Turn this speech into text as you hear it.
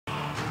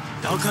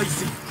打開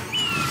せよ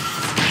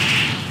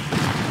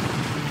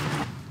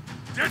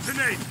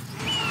Detonate!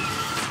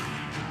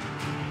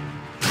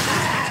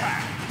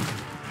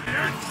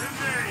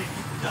 Detonate!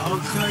 打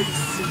開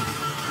せよ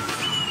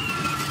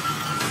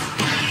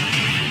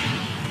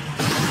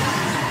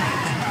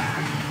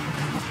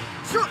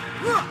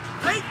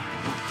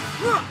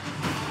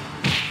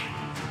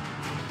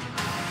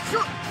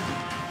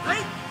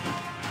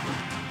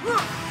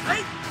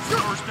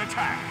First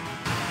attack!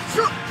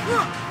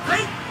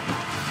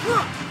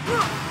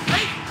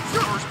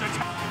 First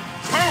attack!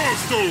 Power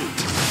Stone!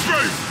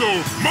 Space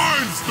Stone!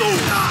 Mind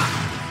Stone!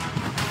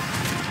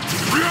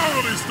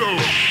 Reality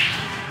Stone!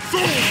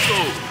 Soul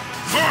Stone!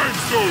 Time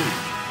Stone!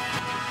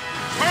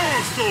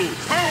 Power Stone!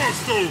 Power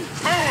Stone! Power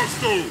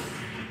Stone!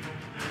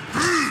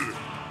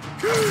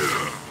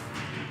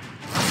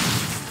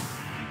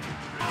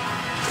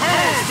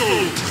 Power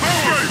Stone!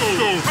 Space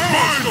Stone!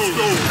 Mind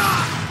Stone!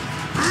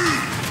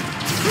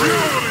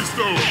 Reality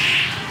Stone!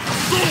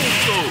 Soul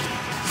Stone!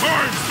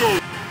 Time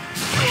Stone!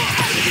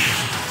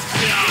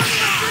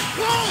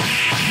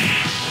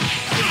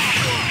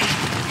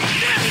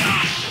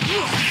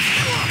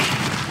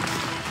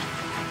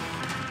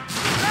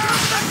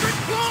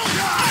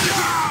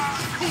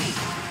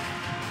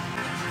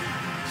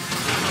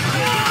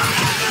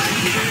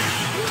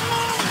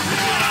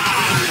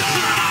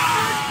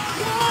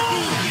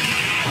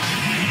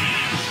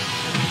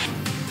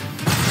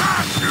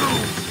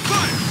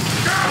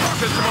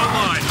 System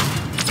online!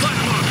 Light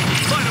him up!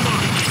 Light him up!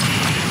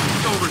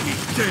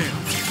 Overheat! Damn!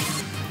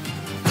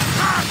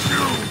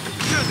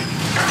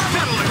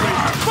 Catalytic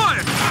racer!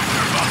 Fire!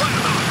 Light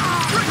him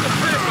up! Bring the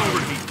pig!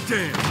 Overheat!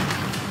 Damn!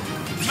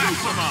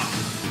 Maxima!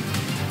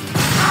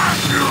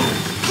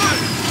 Fire!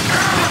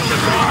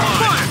 System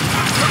online! Fire!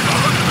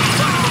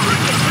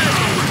 Bring the pig!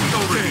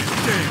 Overheat!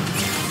 Damn!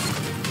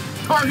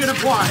 Target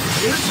applied.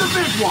 Here's the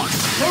big one.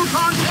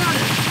 Proton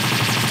cannon.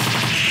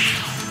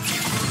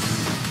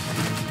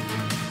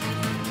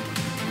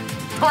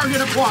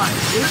 Target applied.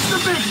 Here's the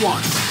big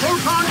one.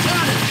 Proton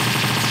cannon.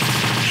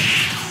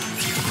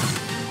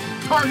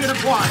 Target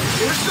applied.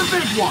 Here's the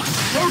big one.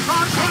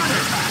 Proton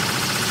cannon.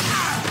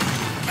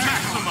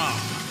 Maxima!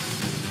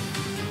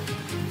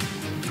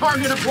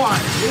 Target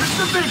applied. Here's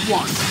the big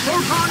one.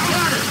 Proton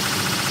cannon.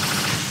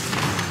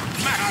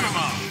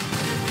 Maxima!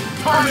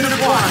 Target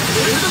applied.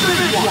 Here's the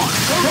big one.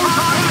 Proton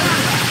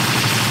cannon.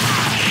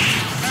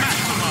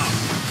 Maxima!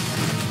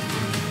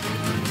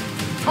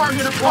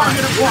 Target applied.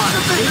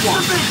 Here's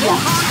the big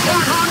one.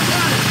 Proton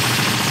cannon.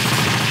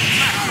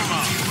 Maxima!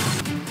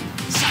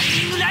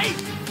 Shining light!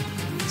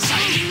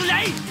 Shining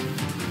light!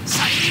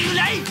 Shining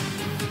light!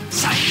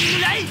 Shining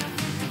light!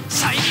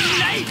 Shining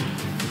light!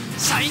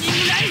 Shining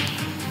light!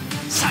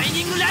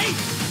 Shining light!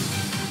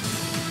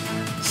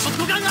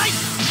 外がない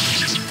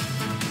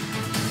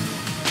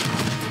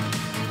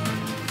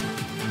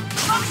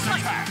Trunk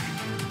slice!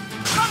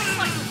 Trunk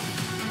slice!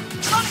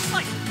 Trunk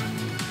slice!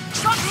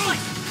 Trunk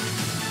slice!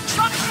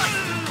 Trunk slice!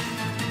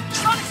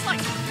 Trunk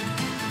slice!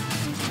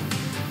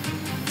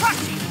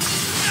 Crushing!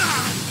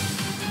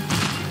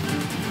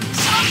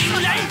 Shining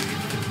light!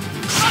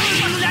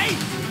 Shining light!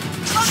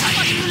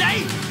 Shining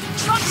light!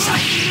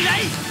 Shining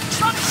light!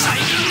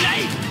 Shining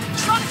light!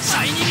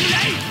 Shining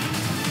light!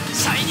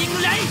 Shining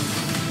light!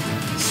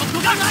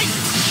 外がない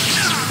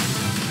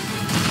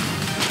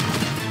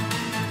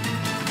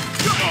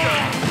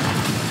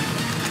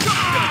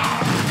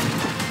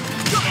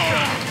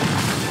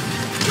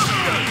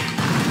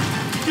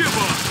Give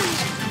up!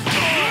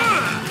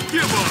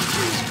 Give up!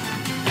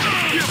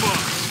 Give up!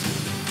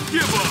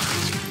 Give up!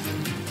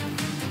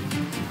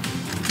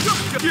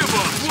 Give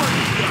up! What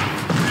is that?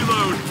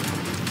 Reload!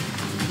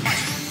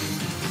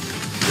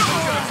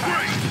 Shotgun!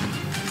 Great!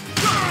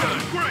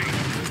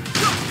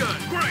 Shotgun!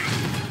 Great!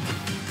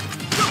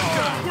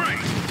 Shotgun! Great! Shotgun!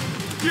 Great!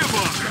 Give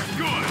up!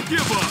 Good!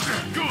 Give up!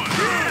 Good!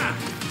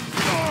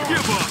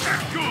 Give up!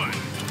 Good!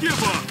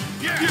 Give up!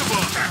 Give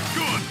up!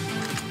 Good!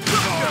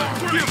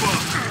 Shotgun! Give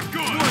up!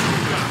 Good! What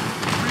is that?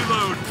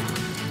 Reload!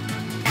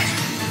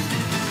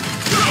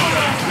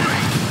 Shotgun!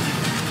 Great!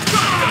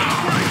 Shotgun!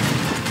 Great!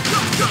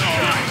 Shotgun!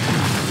 Great!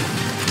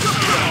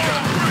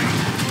 Shotgun! Great!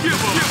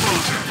 Give up! Give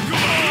up!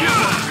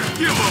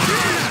 Give up! Give up!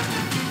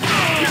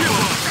 Give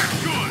up!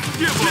 Good!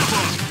 Give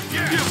up!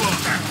 Give up!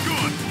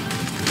 Good!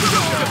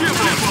 Give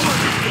up!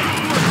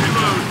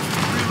 Reload!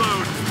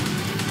 Reload!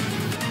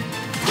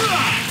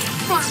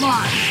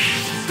 Frontline.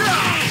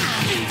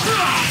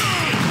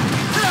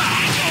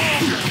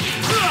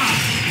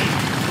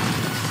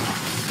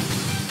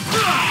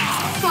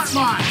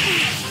 Frontline.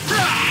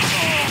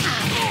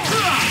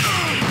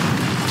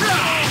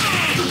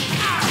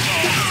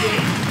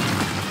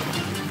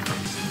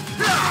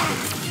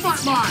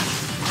 Frontline.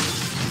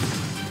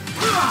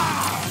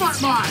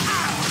 Frontline.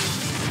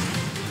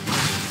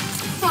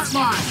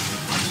 Frontline.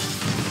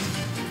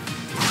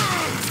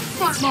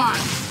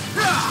 Frontline.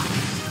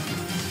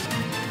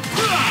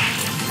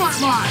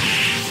 Frontline.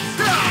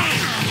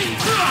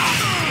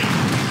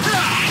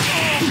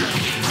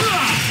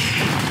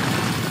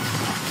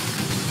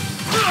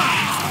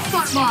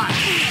 Frontline.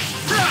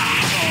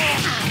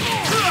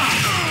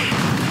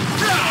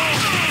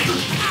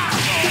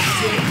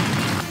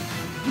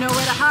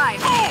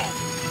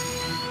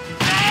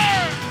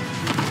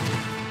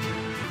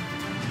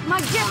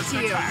 to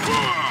you.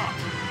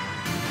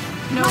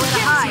 Nowhere to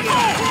hide.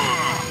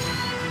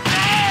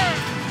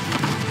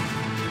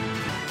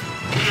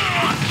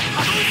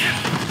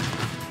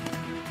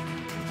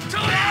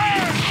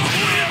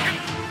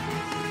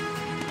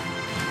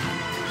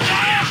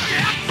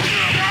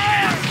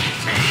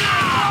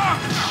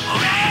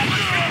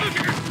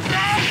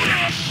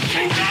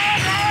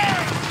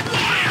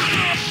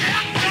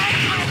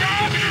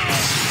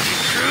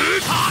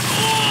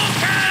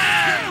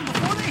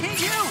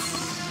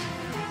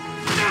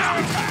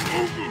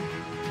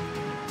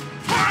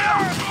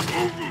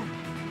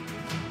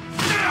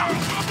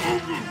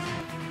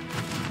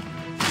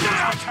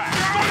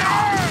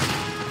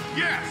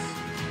 Yes!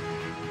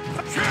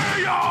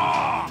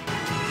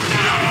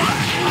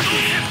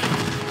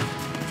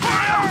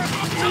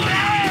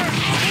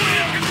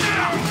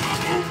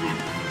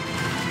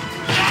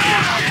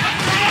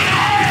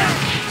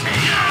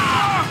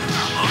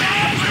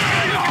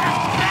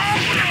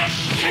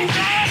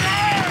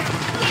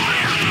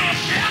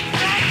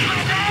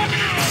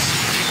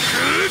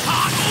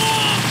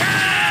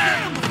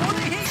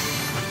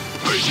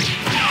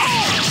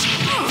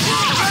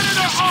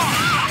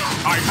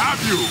 I have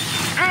you!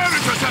 Air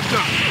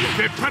interceptor!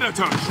 The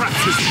predator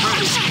traps his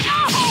prey!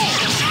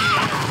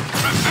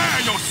 Prepare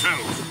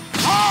yourselves!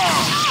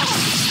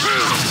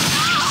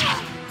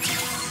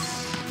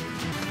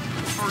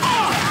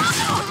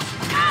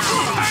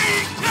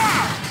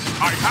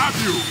 I have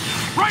you!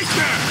 Right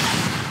there!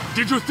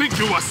 Did you think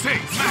you were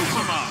safe?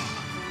 Maxima!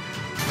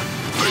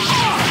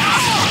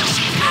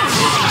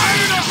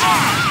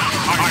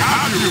 I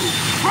have you!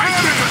 Right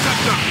there!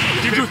 Interceptor!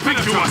 Did you think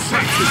you were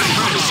safe?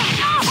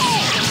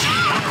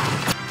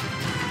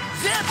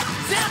 Zip!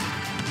 Zip!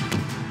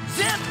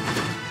 Zip!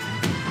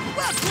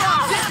 West fly!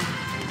 Zip!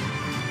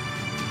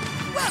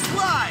 West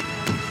fly!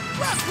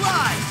 West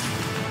fly!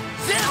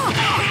 Zip!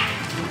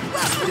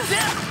 West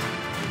zip!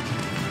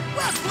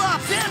 West fly!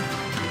 Zip!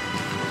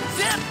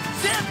 Zip!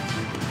 Zip!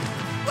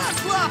 West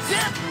fly!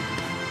 Zip!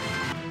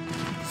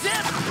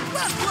 Zip!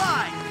 West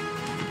fly!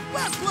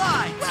 West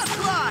fly! West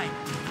fly!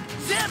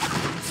 Zip!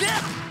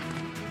 Zip!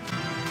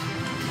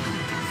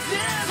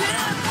 Zip!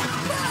 Zip!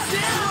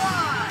 Zip!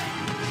 Fly!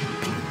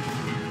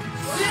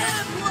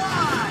 Zip!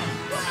 Fly!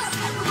 West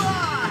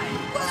fly!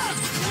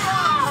 West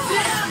fly!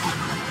 Zip!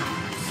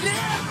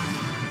 Zip!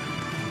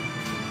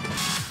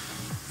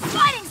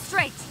 Sliding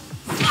straight!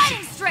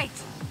 Sliding straight!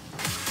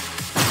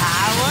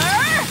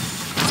 Power!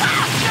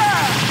 Blaster!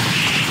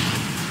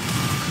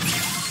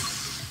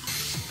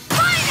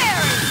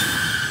 Binary!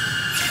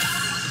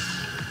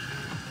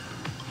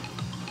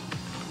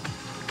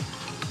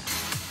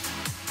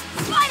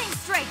 Sliding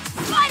straight!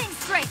 Sliding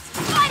straight!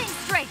 Sliding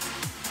straight!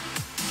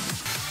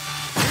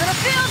 You're gonna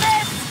feel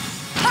this!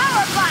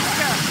 Power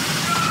Blaster!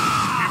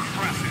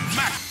 Impressive!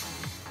 Max!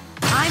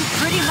 I'm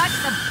pretty much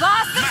the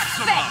boss of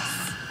Maxima! space!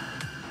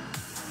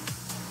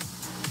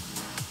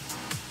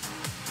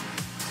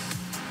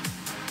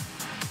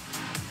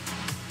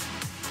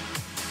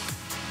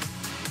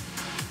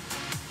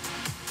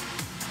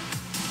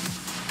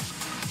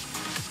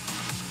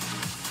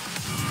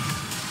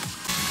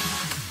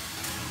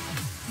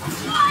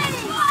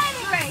 Sliding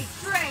straight!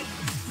 Straight!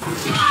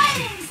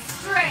 Sliding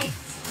straight!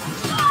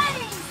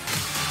 Sliding!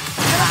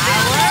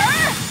 Power!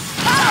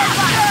 Power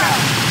Blaster!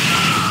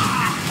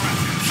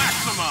 Impressive!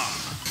 Maxima!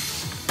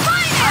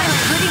 I'm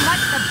pretty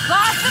much the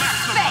boss of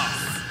space!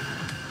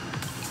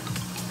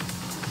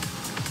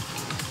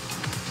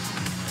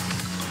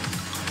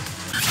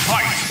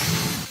 Fight!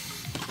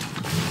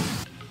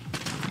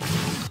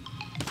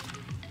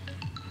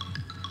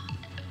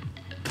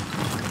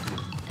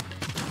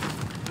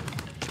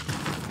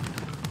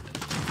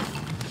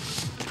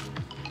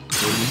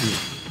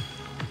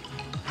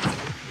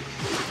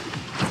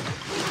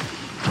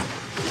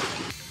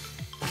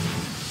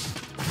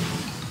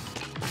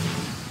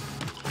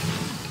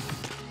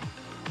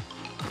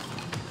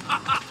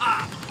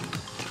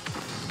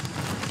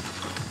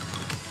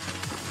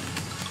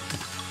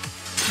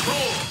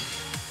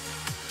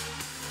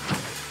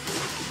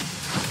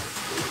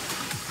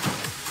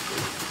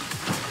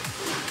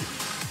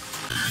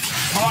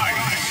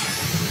 Fight!